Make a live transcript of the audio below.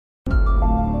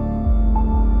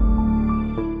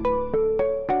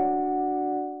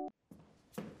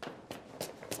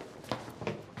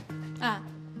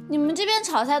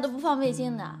炒菜都不放味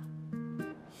精的？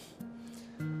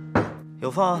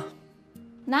有放啊。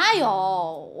哪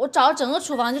有？我找了整个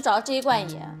厨房就找到这一罐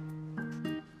盐。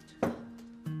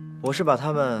我是把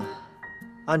它们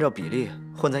按照比例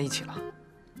混在一起了。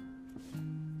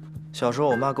小时候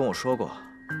我妈跟我说过，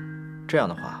这样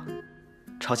的话，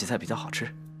炒起菜比较好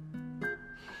吃。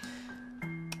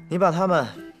你把它们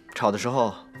炒的时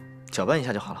候搅拌一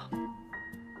下就好了。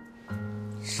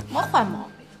什么坏毛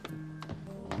病？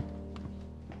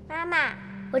妈妈，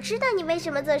我知道你为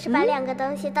什么总是把两个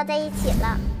东西倒在一起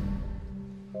了。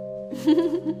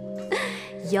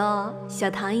哟，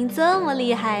小唐印这么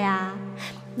厉害呀？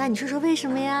那你说说为什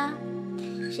么呀？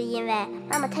是因为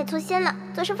妈妈太粗心了，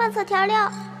总是放错调料。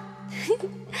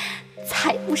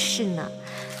才不是呢，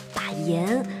把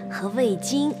盐和味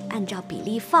精按照比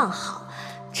例放好，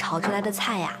炒出来的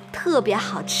菜呀特别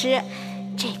好吃。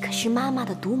这可是妈妈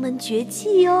的独门绝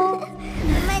技哦！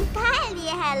你们太厉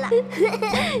害了，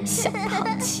小淘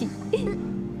气。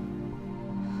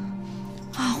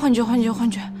啊，幻觉！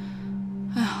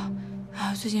哎呀，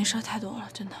最近事儿太多了，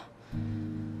真的。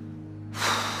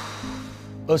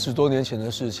 20多年前的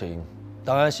事情，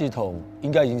档案系统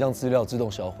应该已经将资料自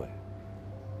动销毁。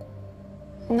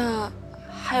那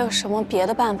还有什么别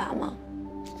的办法吗？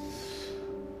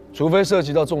除非涉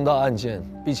及到重大案件，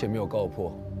并且没有告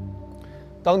破，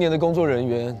当年的工作人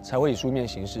员才会以书面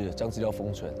形式将资料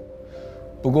封存。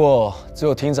不过，只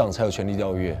有厅长才有权利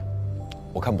调阅，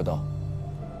我看不到。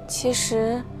其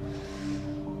实，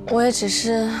我也只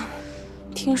是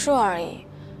听说而已。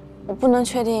 我不能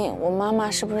确定我妈妈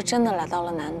是不是真的来到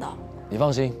了南岛。你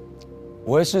放心，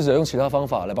我会试着用其他方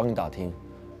法来帮你打听。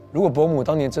如果伯母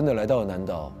当年真的来到了南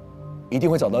岛，一定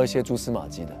会找到一些蛛丝马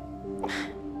迹的。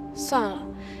算了，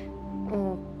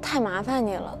太麻烦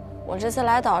你了。我这次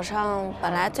来岛上，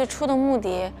本来最初的目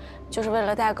的就是为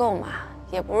了代购嘛，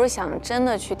也不是想真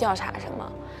的去调查什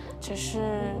么，只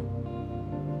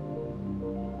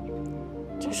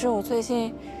是我最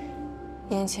近。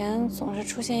 眼前总是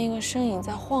出现一个身影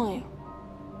在晃悠，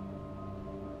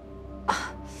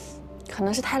可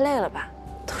能是太累了吧，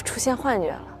都出现幻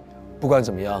觉了。不管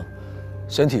怎么样，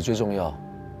身体最重要，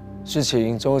事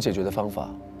情总有解决的方法。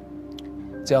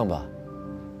这样吧，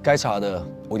该查的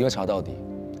我一定会查到底，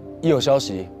一有消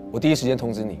息我第一时间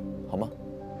通知你，好吗？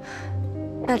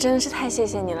那真的是太谢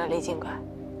谢你了，李警官。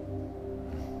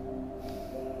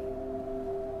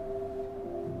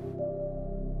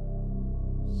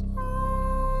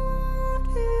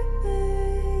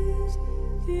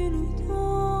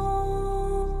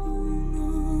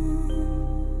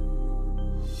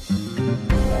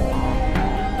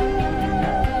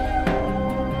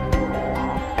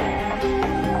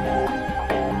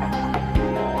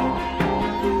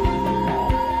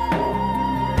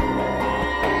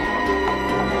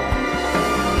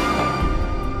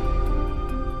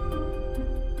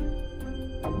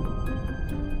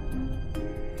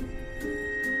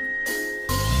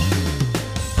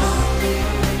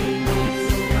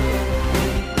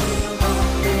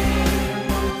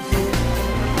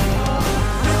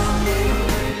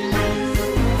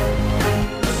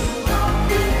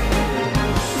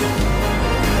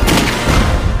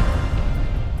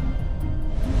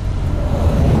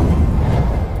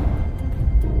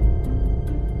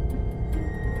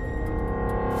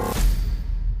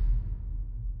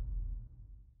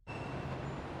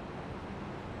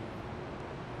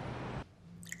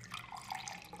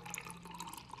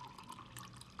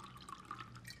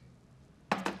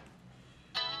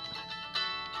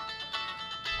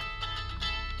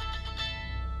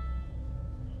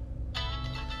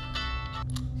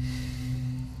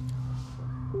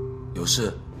 有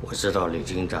事？我知道李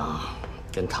警长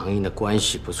跟唐英的关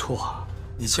系不错，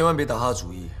你千万别打他的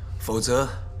主意，否则……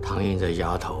唐英这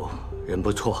丫头人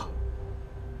不错，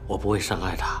我不会伤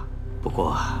害她。不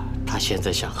过她现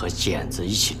在想和剪子一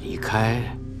起离开，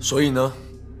所以呢？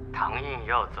唐英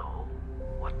要走，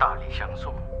我大力相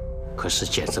送。可是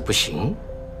剪子不行，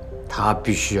她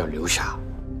必须要留下。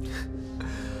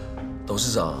董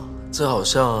事长，这好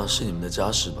像是你们的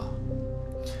家事吧？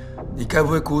 你该不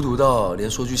会孤独到连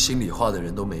说句心里话的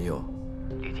人都没有？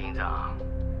李厅长，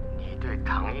你对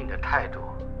唐英的态度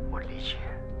我理解。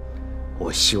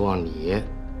我希望你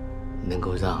能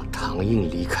够让唐英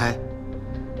离开，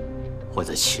或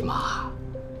者起码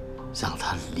让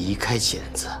他离开剪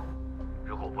子。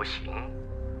如果不行，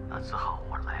那只好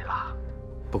我来了。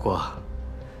不过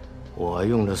我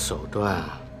用的手段，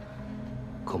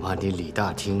恐怕你李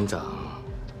大厅长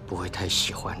不会太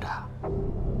喜欢的。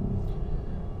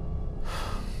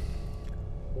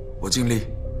 我尽力。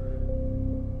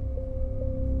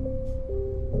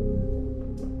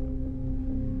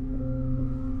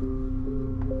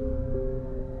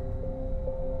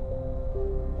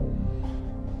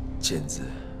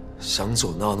想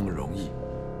走哪有那么容易？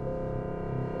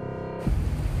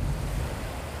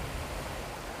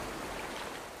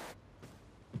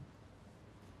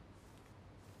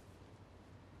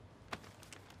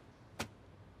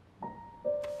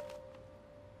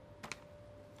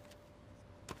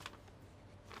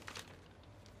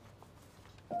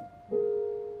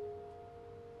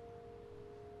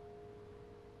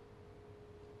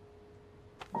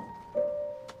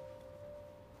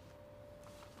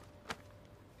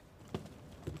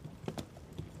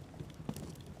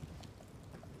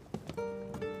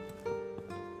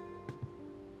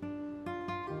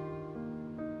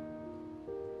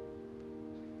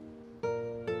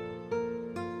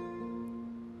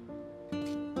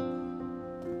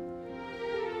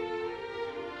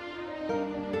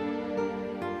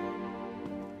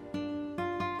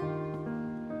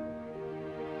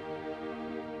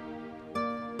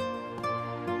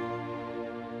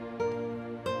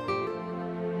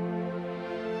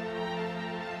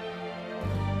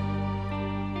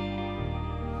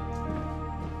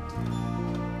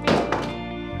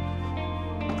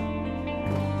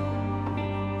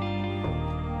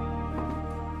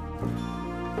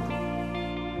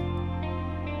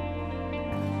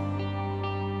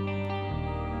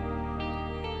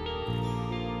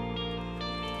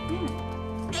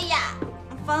哎呀，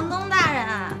房东大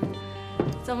人，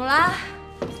怎么了？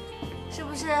是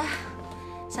不是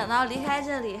想到离开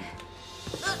这里，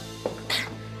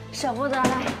舍不得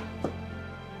了？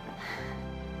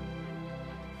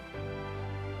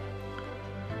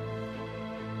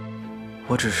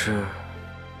我只是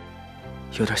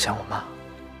有点想我妈。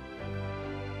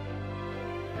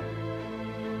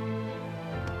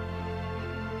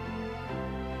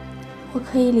我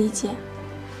可以理解。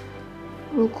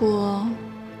如果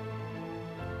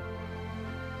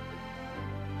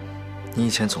你以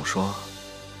前总说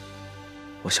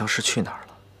我消失去哪儿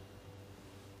了，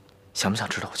想不想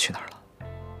知道我去哪儿了？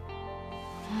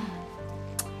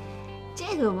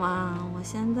这个嘛，我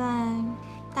现在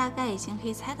大概已经可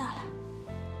以猜到了。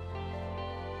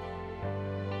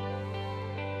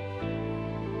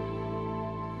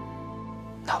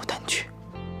那我带你去。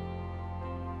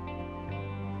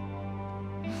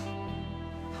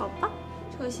好吧，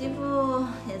臭媳妇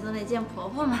也总得见婆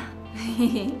婆嘛。嘿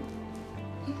嘿。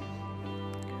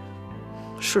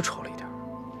是丑了一点。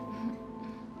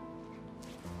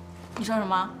你说什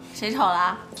么？谁丑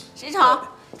了？谁丑？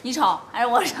你丑还是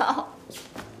我丑？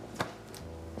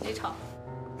谁丑？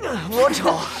我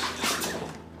丑。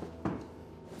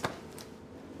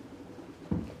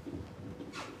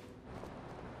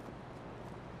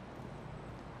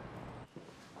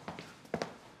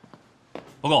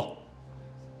报告，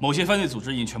某些犯罪组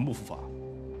织已经全部伏法，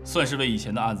算是为以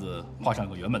前的案子画上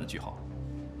个圆满的句号。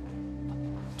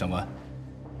长官，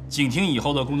警厅以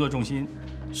后的工作重心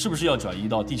是不是要转移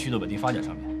到地区的稳定发展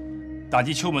上面，打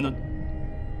击邱门的？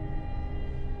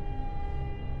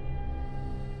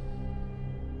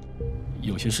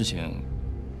有些事情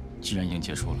既然已经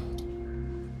结束了，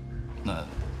那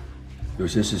有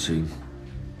些事情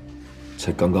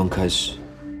才刚刚开始。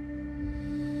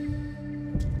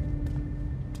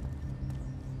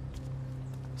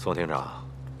宋厅长，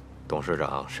董事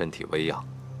长身体微恙，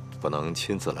不能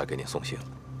亲自来给你送行，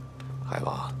还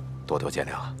望多多见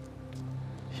谅啊。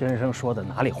先生说的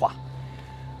哪里话？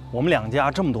我们两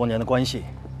家这么多年的关系，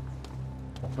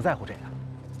我不在乎这个。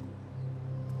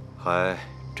还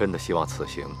真的希望此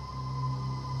行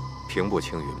平步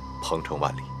青云，鹏程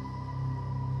万里。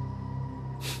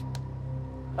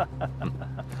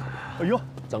哎呦，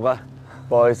长官，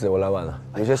不好意思，我来晚了，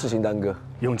有些事情耽搁。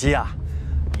永基啊，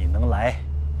你能来，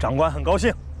长官很高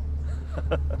兴。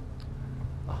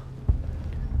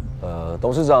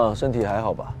董事长身体还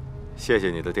好吧？谢谢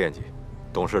你的惦记，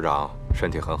董事长身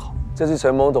体很好。这次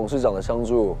承蒙董事长的相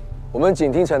助，我们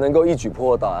警厅才能够一举破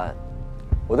获大案，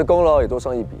我的功劳也多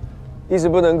上一笔。一直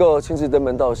不能够亲自登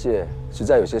门道谢，实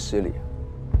在有些失礼。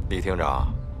李厅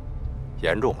长，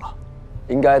严重了。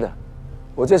应该的，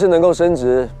我这次能够升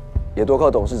职，也多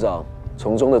靠董事长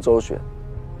从中的周旋。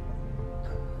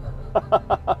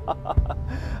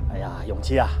哎呀，永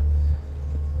基啊，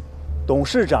董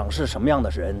事长是什么样的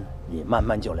人，你慢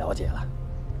慢就了解了。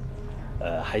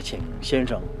还请先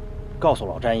生告诉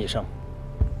老詹一声，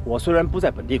我虽然不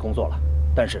在本地工作了，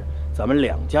但是咱们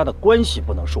两家的关系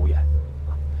不能疏远。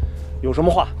有什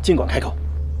么话尽管开口。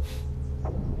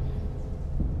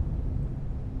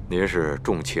您是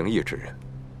重情义之人，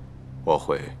我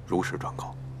会如实转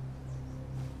告。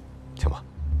请吧。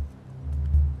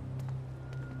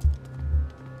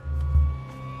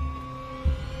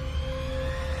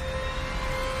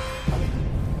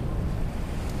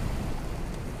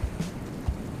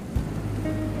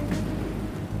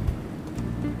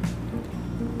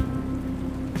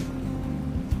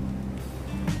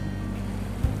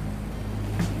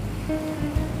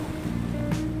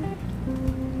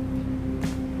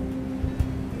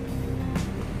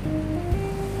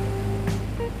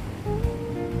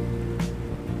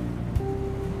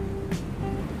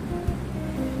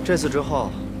这次之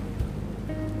后，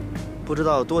不知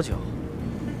道要多久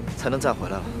才能再回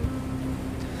来了。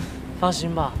放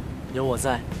心吧，有我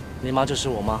在，你妈就是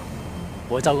我妈，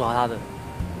我会照顾好她的。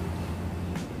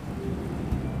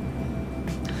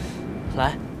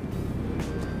来，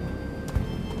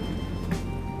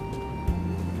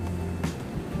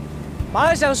把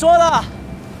你想说的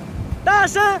大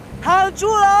声喊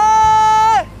出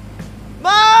来！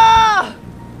妈，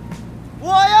我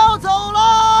要走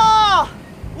了，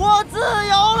我自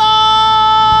由了。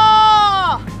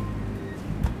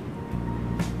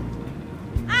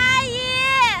阿姨，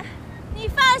你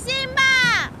放心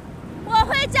吧，我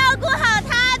会照顾好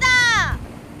她的。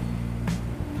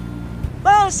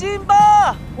放心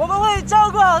吧，我们会照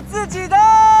顾好自己的。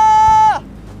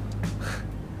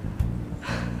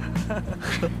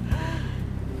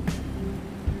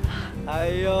哎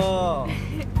呦！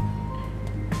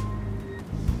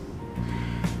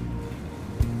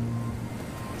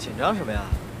紧张什么呀？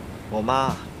我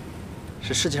妈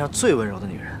是世界上最温柔的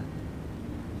女人，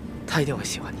她一定会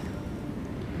喜欢你的。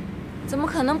怎么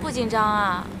可能不紧张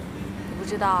啊？你不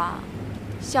知道啊？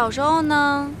小时候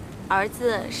呢，儿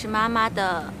子是妈妈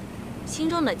的心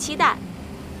中的期待，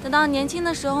等到年轻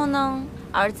的时候呢，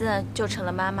儿子就成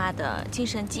了妈妈的精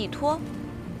神寄托。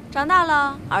长大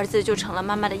了，儿子就成了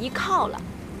妈妈的依靠了。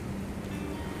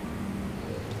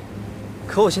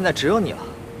可我现在只有你了，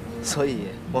所以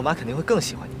我妈肯定会更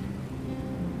喜欢你。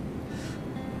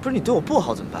不是你对我不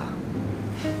好怎么办？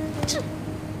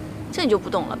这你就不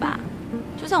懂了吧？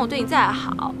就算我对你再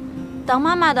好，当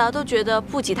妈妈的都觉得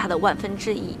不及他的万分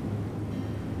之一。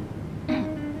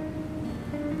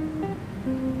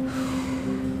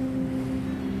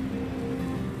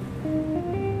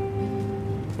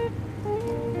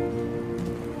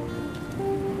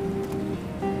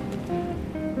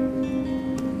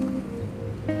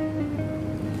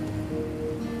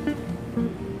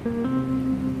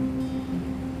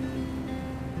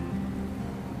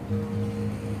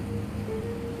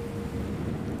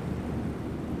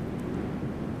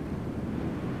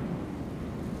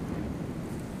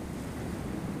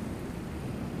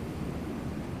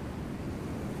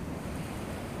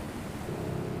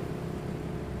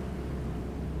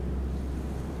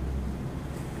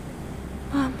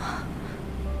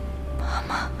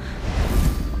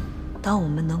当我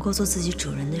们能够做自己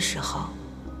主人的时候，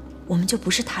我们就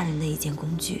不是他人的一件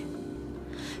工具，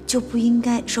就不应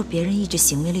该受别人意志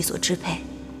行为力所支配。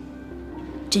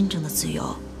真正的自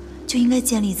由，就应该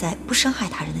建立在不伤害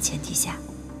他人的前提下，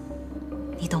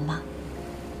你懂吗？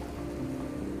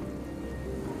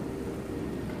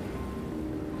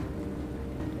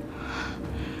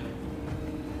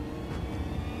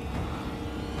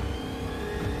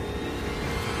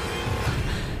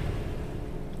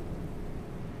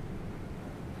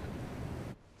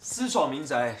私闯民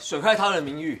宅，损害他人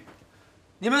名誉，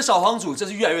你们小房主真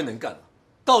是越来越能干了。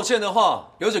道歉的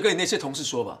话，留着跟你那些同事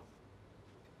说吧。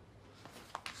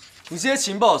你这些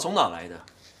情报从哪来的？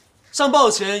上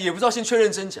报前也不知道先确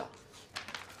认真假。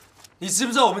你知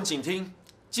不知道我们警厅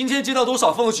今天接到多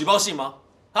少封的举报信吗？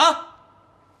啊？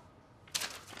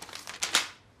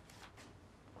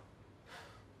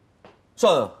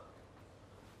算了。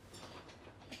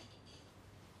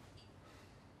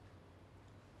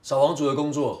小房主的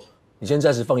工作，你先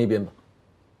暂时放一边吧。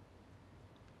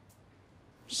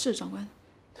是长官。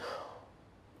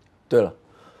对了，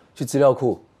去资料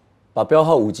库把标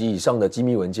号5级以上的机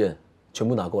密文件全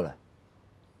部拿过来。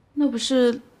那不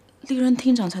是历任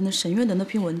厅长才能审阅的那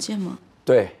篇文件吗？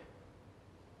对。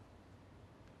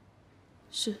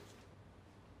是。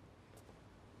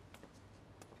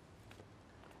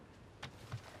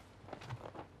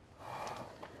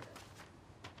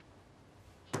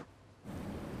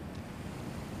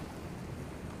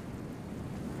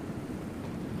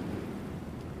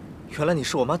原来你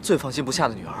是我妈最放心不下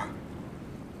的女儿。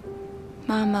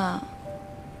妈妈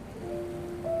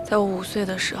在我5岁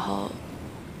的时候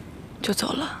就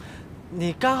走了。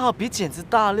你刚好比剪子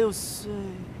大6岁。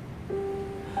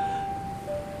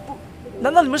不，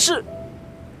难道你们是？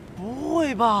不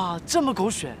会吧，这么狗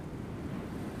血？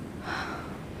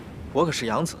我可是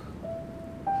养子，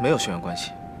没有血缘关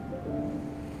系。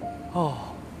哦，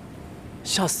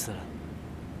笑死了。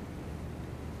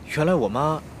原来我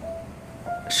妈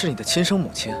是你的亲生母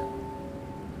亲。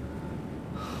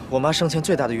我妈生前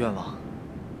最大的愿望，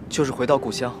就是回到故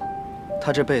乡。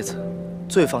她这辈子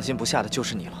最放心不下的就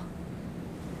是你了。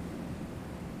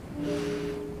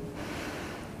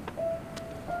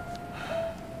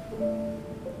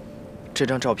这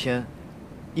张照片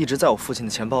一直在我父亲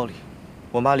的钱包里，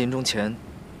我妈临终前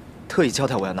特意交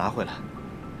代我要拿回来。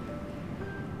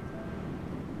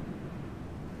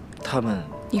他们……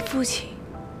你父亲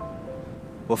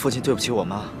我父亲对不起我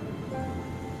妈，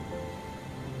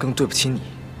更对不起你，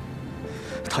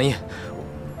唐印。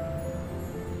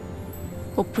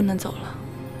我不能走了。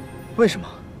为什么？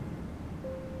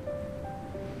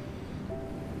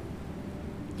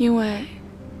因为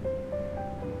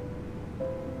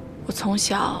我从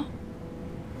小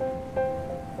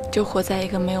就活在一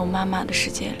个没有妈妈的世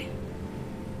界里，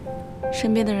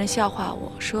身边的人笑话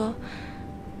我说：“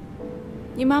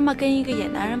你妈妈跟一个野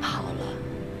男人跑了。”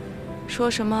说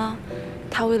什么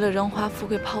他为了荣华富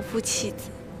贵抛夫弃子。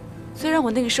虽然我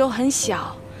那个时候很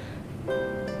小，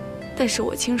但是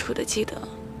我清楚地记得，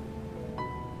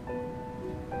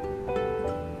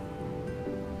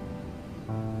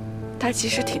他其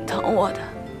实挺疼我的，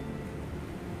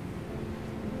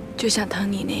就像疼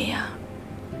你那样。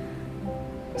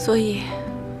所以，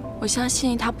我相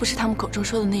信他不是他们口中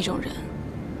说的那种人。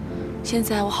现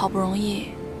在我好不容易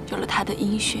有了他的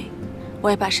音讯，我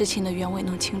也把事情的原委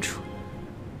弄清楚。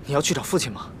你要去找父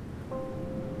亲吗？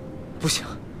不行。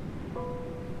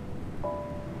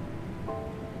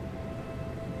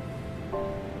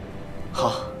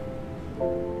好，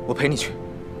我陪你去。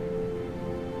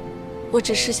我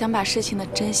只是想把事情的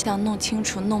真相弄清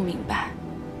楚、弄明白。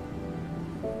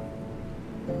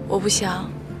我不想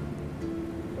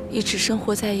一直生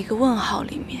活在一个问号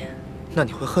里面。那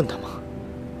你会恨他吗？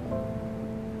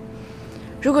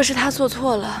如果是他做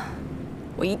错了，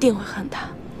我一定会恨他。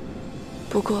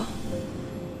不过，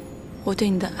我对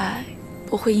你的爱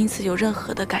不会因此有任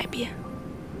何的改变。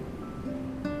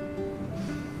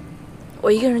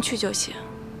我一个人去就行，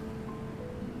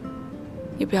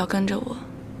你不要跟着我。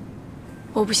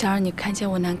我不想让你看见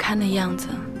我难堪的样子，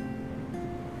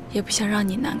也不想让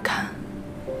你难堪，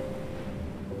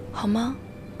好吗？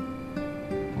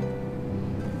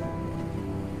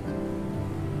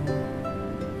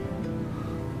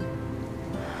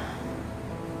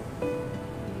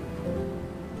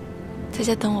在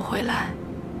家等我回来。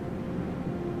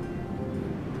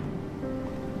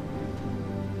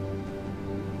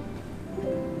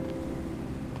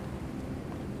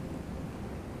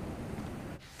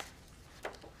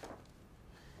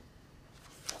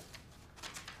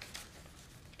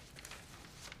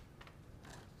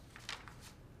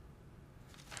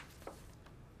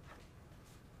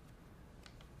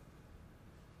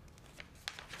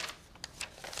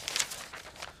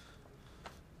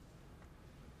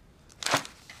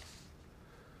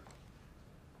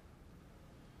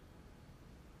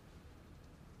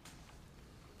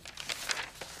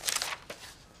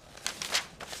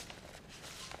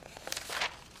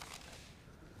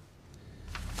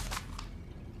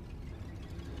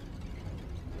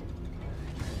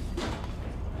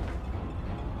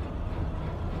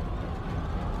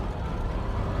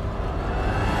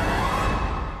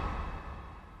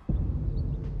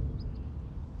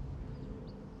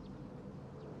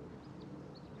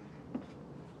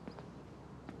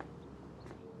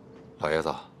老爷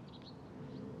子，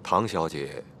唐小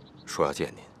姐说要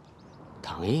见您。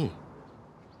唐印，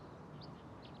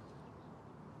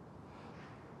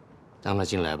让她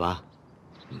进来吧。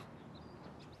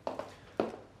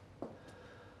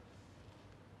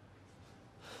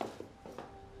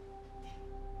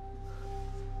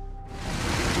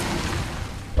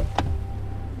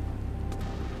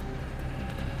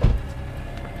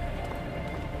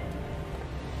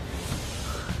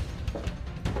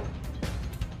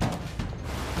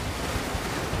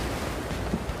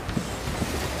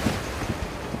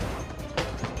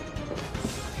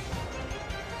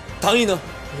唐毅呢？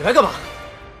你来干嘛？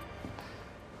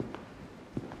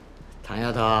唐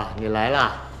丫头，你来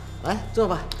了，来坐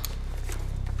吧。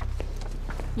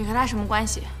你和他什么关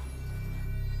系？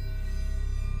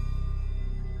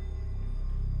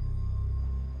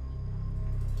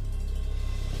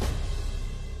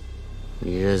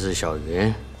你认识小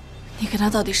云？你跟他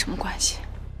到底什么关系？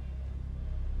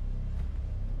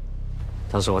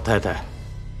她是我太太。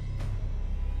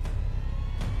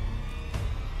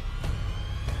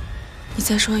你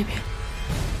再说一遍。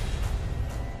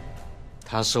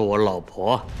她是我老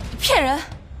婆。你骗人！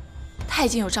她已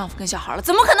经有丈夫跟小孩了，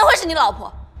怎么可能会是你老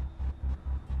婆？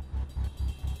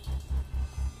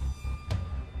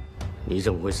你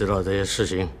怎么会知道这些事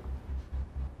情？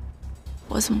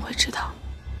我怎么会知道？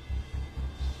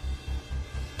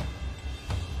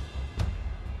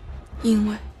因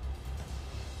为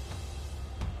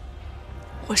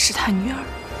我是他女儿。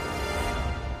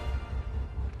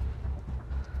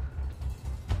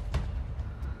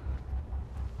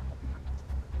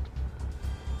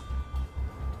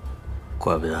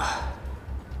怪不得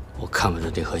我看不得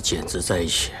你和简直在一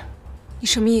起。你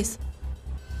什么意思？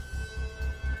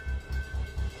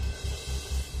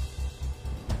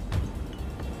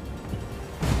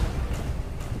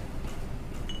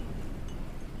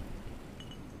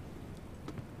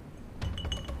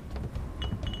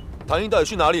唐英到底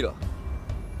去哪里了？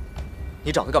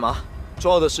你找他干嘛？重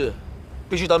要的事，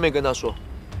必须当面跟他说。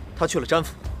他去了詹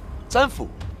府。詹府？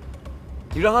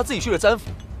你让他自己去了詹府？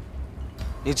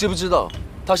你知不知道，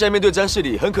他现在面对詹氏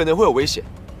里很可能会有危险？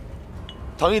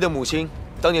唐毅的母亲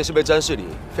当年是被詹氏里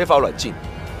非法软禁。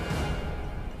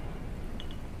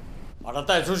把他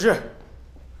带出去。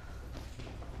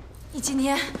你今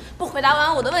天不回答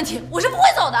完我的问题，我是不会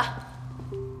走的。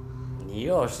你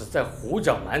要是再胡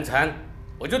搅蛮缠，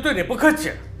我就对你不客气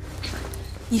了。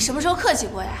你什么时候客气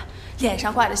过呀？脸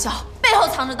上挂着笑，背后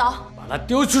藏着刀。把他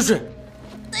丢出去。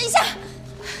等一下，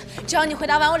只要你回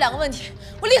答完我2个问题，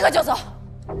我立刻就走。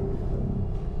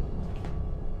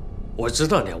我知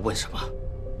道你要问什么。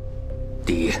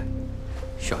第一，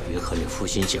小云和你父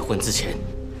亲结婚之前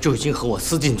就已经和我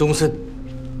私定终身。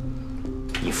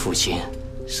你父亲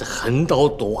是横刀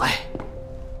夺爱，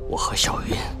我和小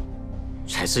云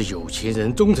才是有情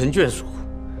人终成眷属。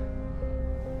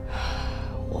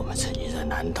我们曾经在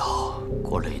南岛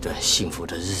过了一段幸福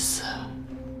的日子，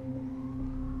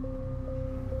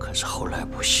可是后来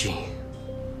不幸，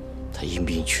他因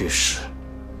病去世。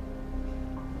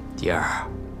第二，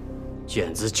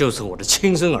简直就是我的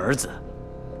亲生儿子，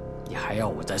你还要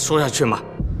我再说下去吗？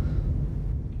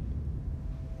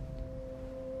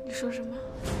你说什么？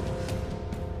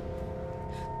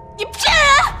你骗人！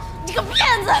你个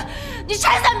骗子！你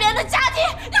拆散别人的家庭，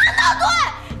你还闹对！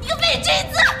你个伪君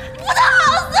子！你不得好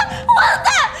死！混蛋！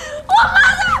我妈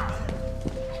的！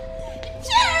你骗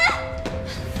人！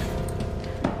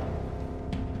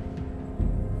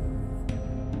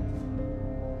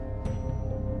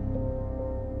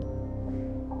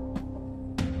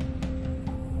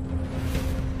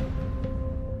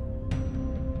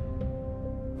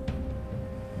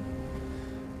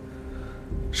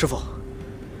师傅，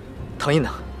唐印呢？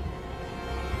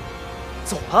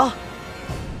走了。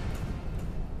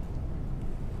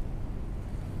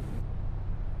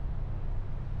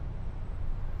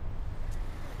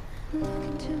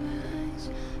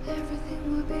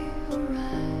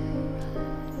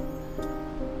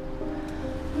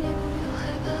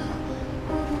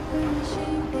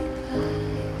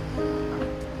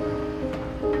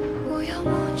我要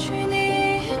抹去你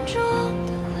眼中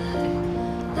的泪，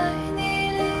带你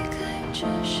离开这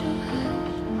深海，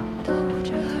兜着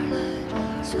而来，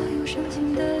所有深情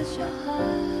的小孩。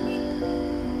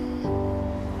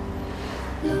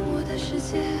冷漠的世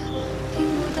界听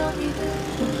不到你的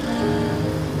呼喊，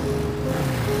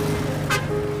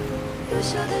幼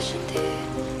小的身体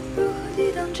如何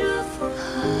抵挡这风寒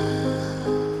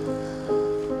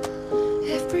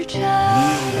 ？Every child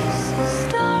is a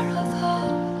star of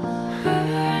hope,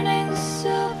 burning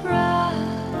so bright。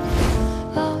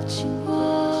抱紧我，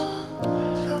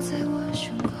靠在我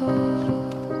胸口，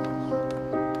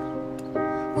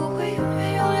我会永远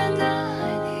永远的爱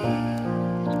你，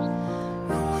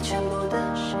用我全部的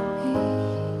生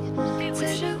命，在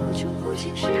这无穷无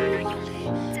尽时光里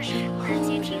守候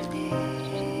着你。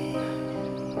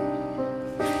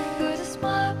Put a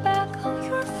smile back on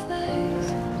your face,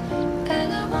 and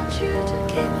I want you to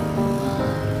keep me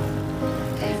mine.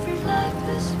 Every life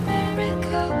is a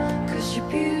miracle, 'cause you're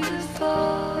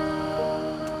beautiful.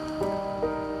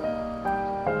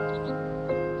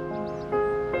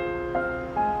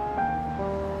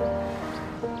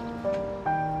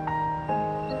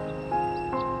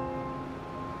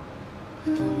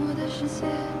 冷漠的世界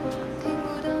听不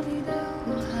到你的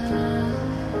呼喊，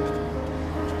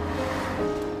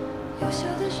幼小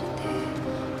的身体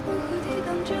如何抵挡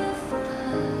这风寒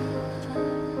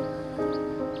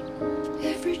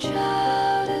 ？Every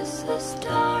child is a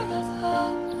star of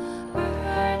hope,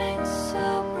 burning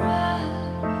so bright。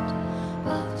抱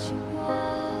紧我，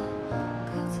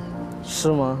靠在我。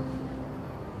是吗？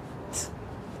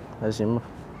还行吧，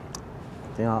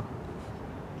挺好。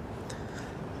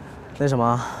那什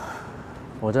么，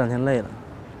我这2天累了，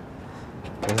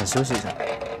我想休息一下。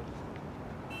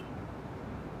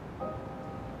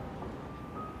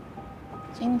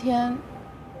今天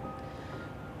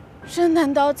是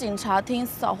南岛警察厅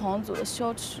扫黄组的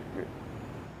羞耻日，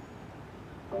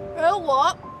而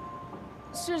我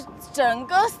是整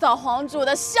个扫黄组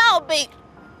的笑柄。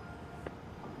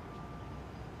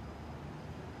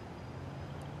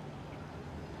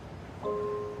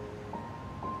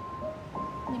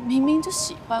你明明就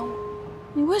喜欢我，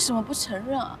你为什么不承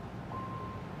认啊？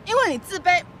因为你自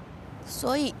卑，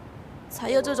所以才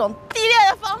用这种低劣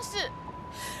的方式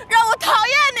让我讨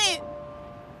厌你，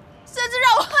甚至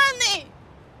让我恨你。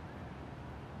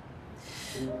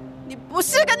你不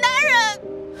是个男人。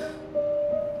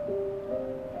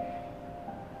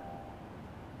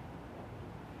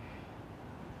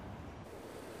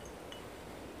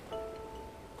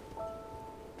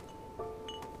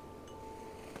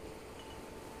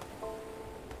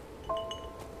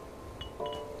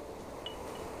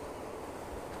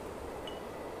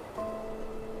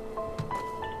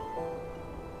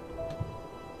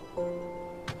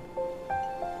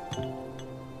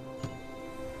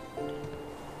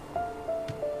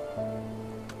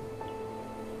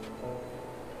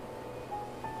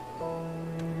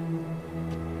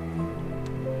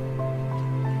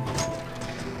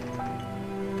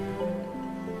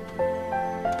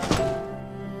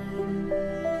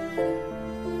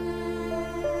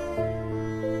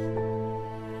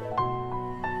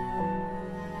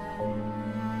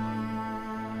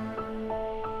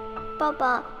爸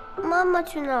爸，妈妈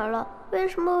去哪儿了？为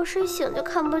什么我睡醒就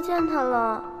看不见她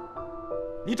了？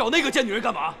你找那个贱女人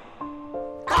干嘛？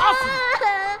打死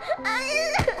你！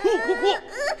哭哭哭，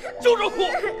就是哭，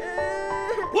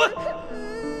滚！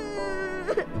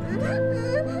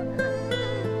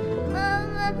妈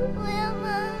妈，我要妈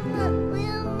妈，我要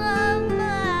妈妈！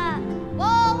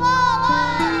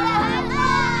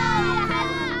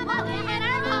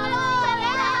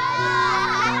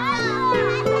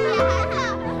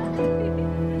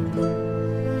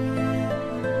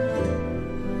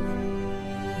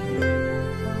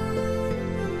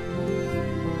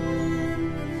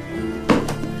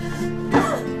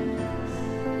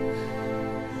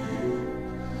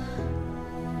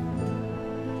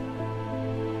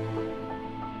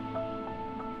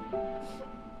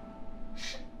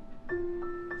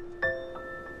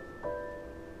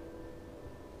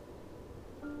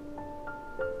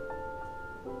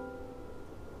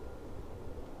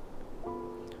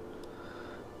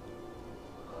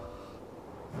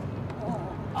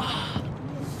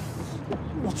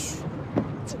我去，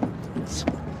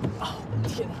啊！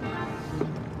天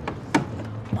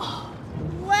哪！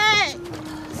喂，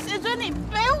谁准你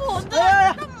背我的？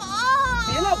哎干嘛？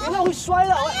别闹，别闹，会摔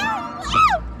的！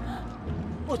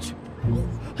我去，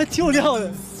还挺有料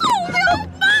的。臭流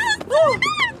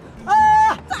氓！啊！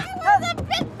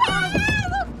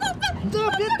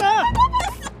别打！别打！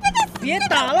别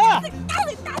打了！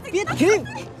别停！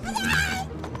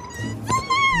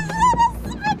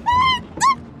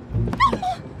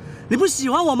你不喜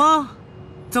欢我吗？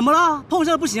怎么了？碰一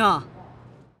下不行啊？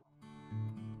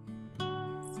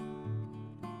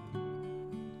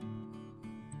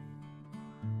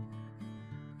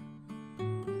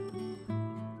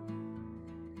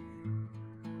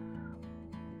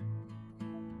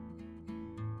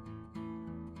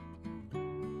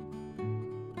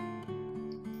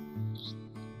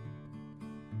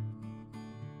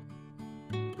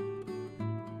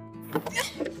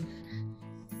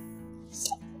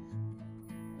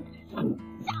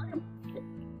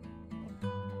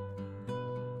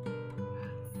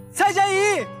蔡佳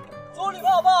怡，做女朋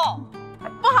友好不好？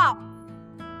不好。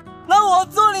那我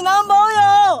做你男朋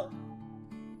友。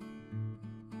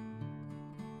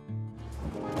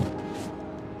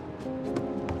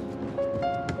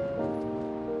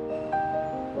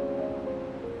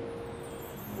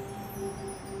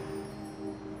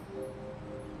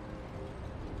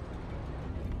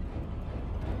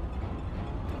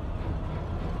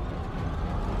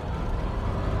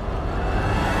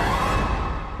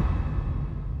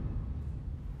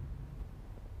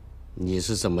你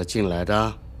是怎么进来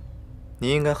的？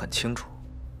你应该很清楚。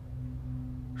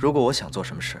如果我想做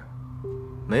什么事，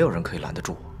没有人可以拦得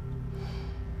住我。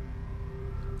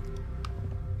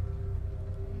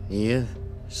你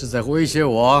是在威胁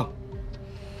我？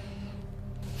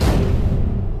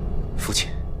父亲，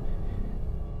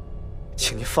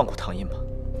请您放过唐印吧。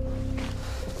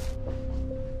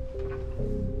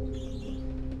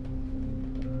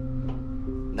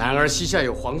男儿膝下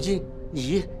有黄金。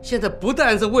你现在不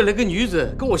但是为了个女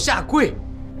子跟我下跪，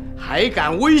还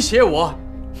敢威胁我？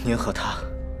您和他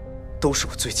都是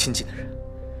我最亲近的人，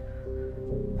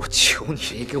我求你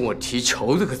别跟我提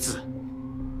求这个字，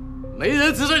没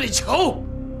人值得你求。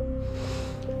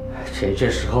这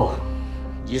时候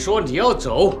你说你要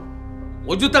走，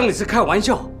我就当你是开玩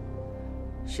笑。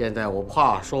现在我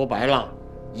怕说白了，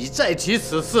你再提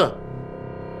此事，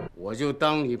我就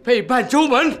当你背叛州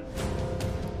门。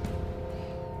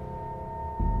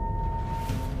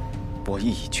博弈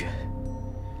已决，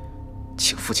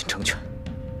请父亲成全。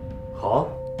好，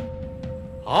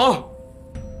好，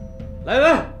来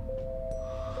人！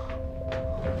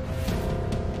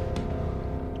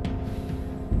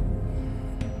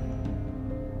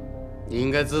你应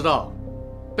该知道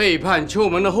背叛秋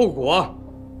门的后果。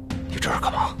你这是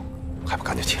干嘛？还不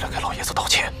赶紧起来给老爷子道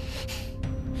歉！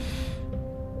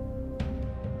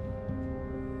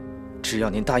只要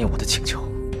您答应我的请求，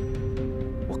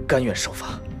我甘愿受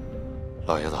罚。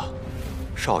老爷子，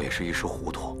少爷是一时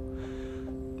糊涂，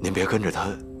您别跟着他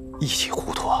一起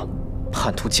糊涂啊！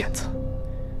叛徒剪子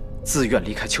自愿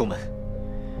离开秋门，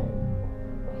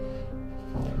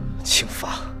请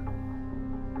罚。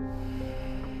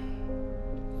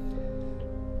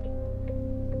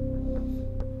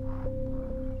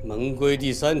门规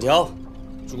第3条，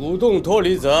主动脱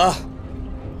离者，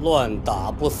乱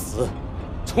打不死，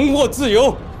重获自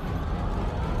由。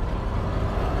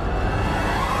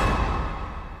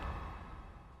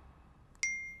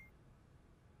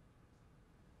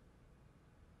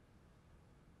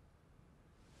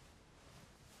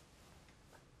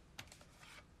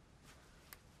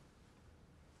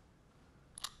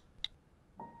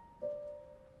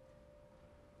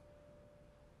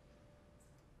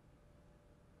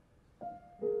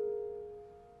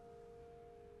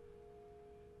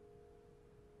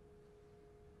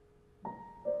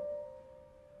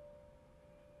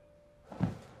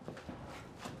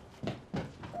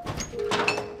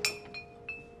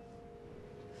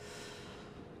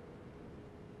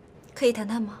可以谈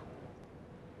谈吗？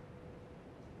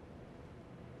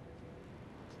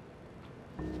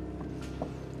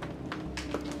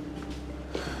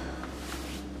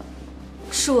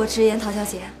恕我直言，陶小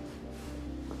姐，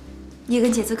你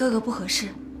跟姐子哥哥不合适，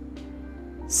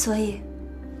所以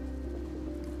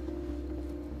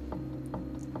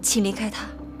请离开他。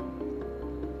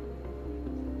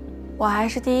我还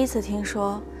是第一次听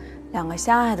说，两个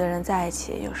相爱的人在一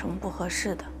起有什么不合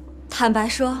适的。坦白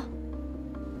说，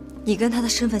你跟他的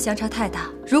身份相差太大，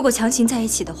如果强行在一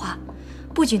起的话，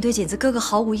不仅对剪子哥哥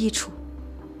毫无益处，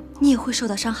你也会受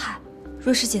到伤害。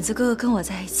若是剪子哥哥跟我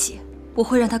在一起，我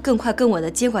会让他更快更稳地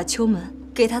接管秋门，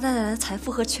给他带来的财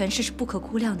富和权势是不可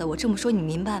估量的。我这么说你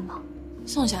明白吗？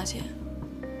宋小姐，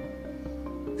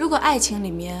如果爱情里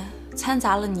面掺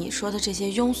杂了你说的这些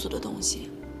庸俗的东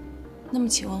西，那么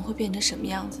请问会变成什么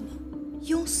样子呢？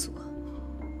庸俗。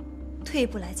退一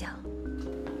步来讲，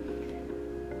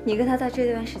你跟他在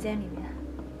这段时间里面，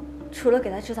除了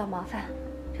给他制造麻烦，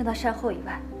让他善后以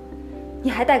外，你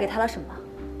还带给他了什么？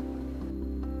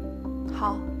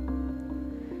好，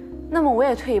那么我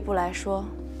也退一步来说，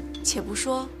且不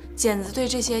说剪子对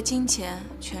这些金钱、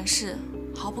权势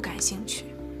毫不感兴趣，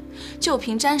就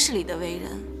凭詹氏里的为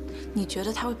人，你觉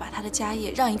得他会把他的家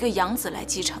业让一个养子来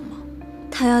继承吗？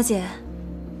唐小姐，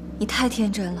你太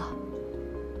天真了。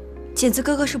剪子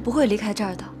哥哥是不会离开这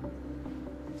儿的，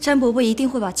詹伯伯一定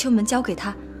会把秋门交给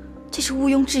他，这是毋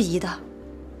庸置疑的。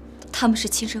他们是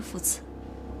亲生父子，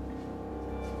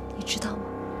你知道吗？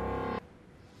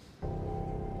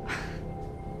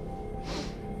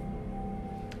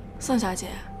宋小姐，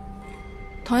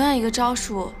同样一个招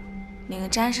数，你跟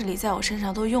詹氏里在我身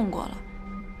上都用过了，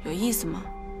有意思吗？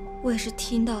我也是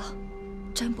听到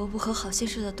詹伯伯和郝先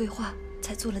生的对话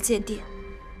才做了鉴定，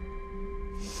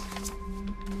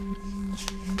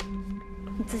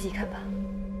你自己看吧。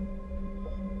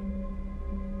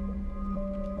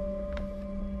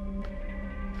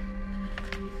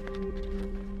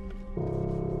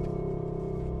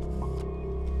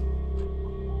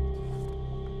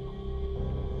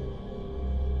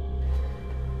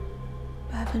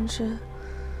99%。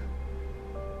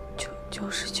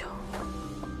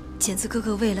剪子哥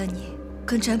哥为了你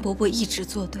跟詹伯伯一直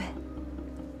作对，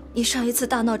你上一次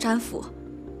大闹詹府，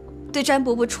对詹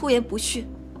伯伯出言不逊，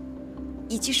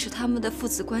已经使他们的父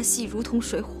子关系如同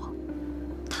水火。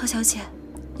唐小姐，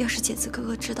要是剪子哥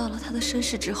哥知道了他的身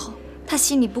世之后，他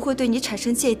心里不会对你产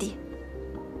生芥蒂，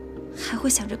还会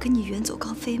想着跟你远走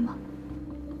高飞吗？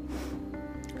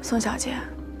宋小姐，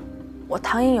我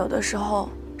唐颖有的时候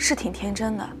是挺天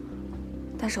真的，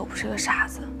但是我不是个傻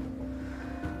子。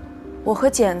我和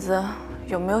剪子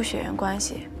有没有血缘关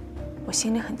系，我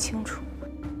心里很清楚。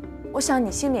我想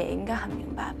你心里也应该很明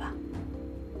白吧。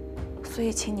所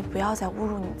以，请你不要再侮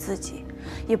辱你自己，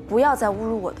也不要再侮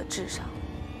辱我的智商。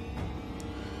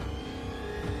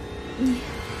你。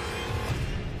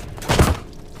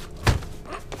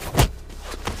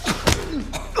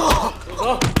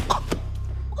走。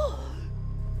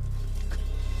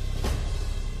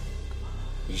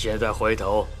你现在回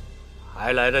头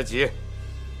还来得及。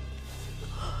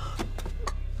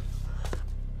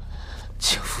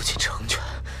请父亲成全。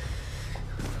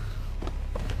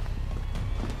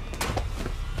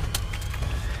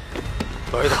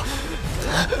儿子，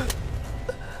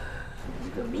你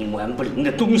个冥顽不灵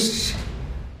的东西，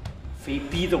非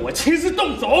逼着我亲自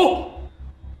动手！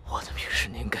我的命是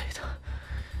您给的，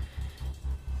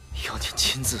要您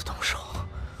亲自动手，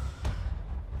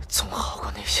总好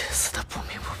过那些死得不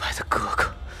明不白的哥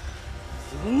哥。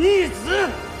死逆子！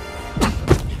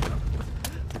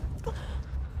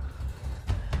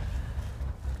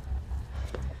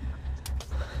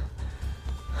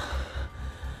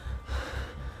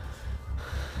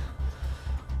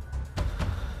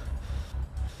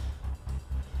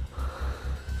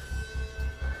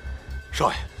少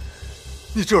爷，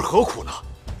你这是何苦呢？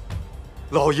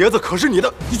老爷子可是你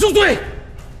的……你住嘴！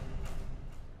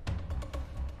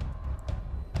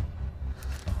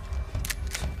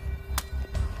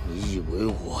你以为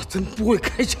我真不会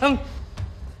开枪？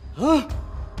啊！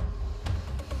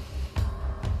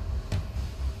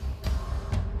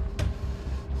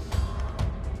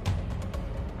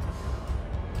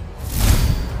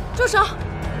住手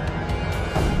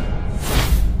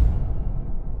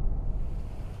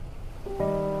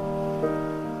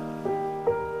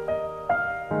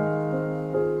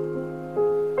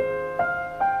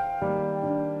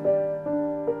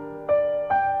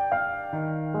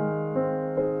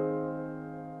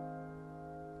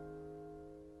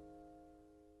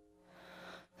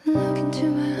！Look into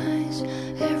my eyes,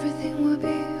 everything will be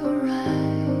alright.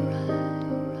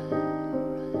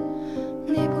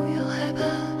 你不要害怕，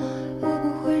我不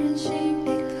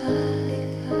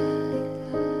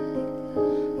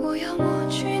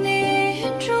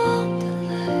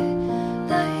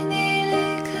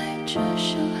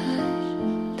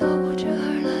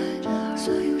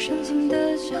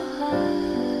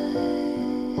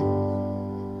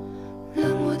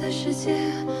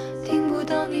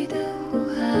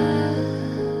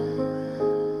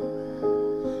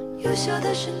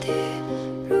身体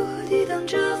如何抵挡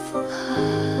这风寒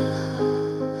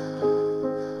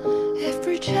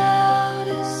Every child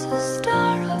is a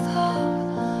star of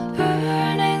hope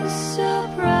Burning so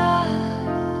bright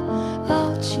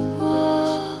抱紧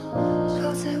我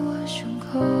靠在我胸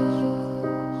口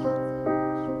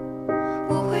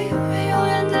我会永远永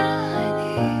远的爱你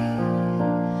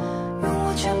用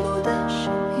我全部的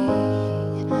生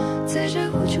命在这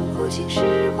无穷无尽时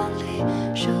光里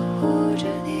守护着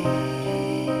你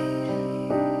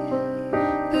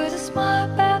Put a smile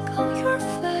back on your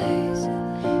face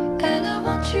And I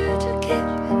want you to keep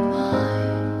in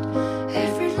mind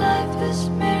Every life is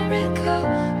a miracle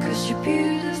Cause you're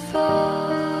beautiful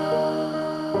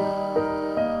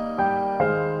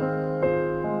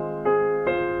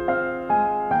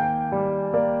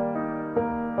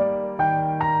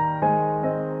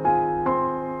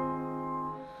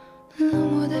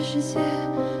冷漠的世界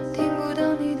听不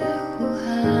到你的呼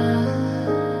喊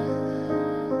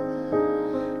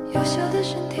幼小的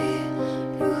身体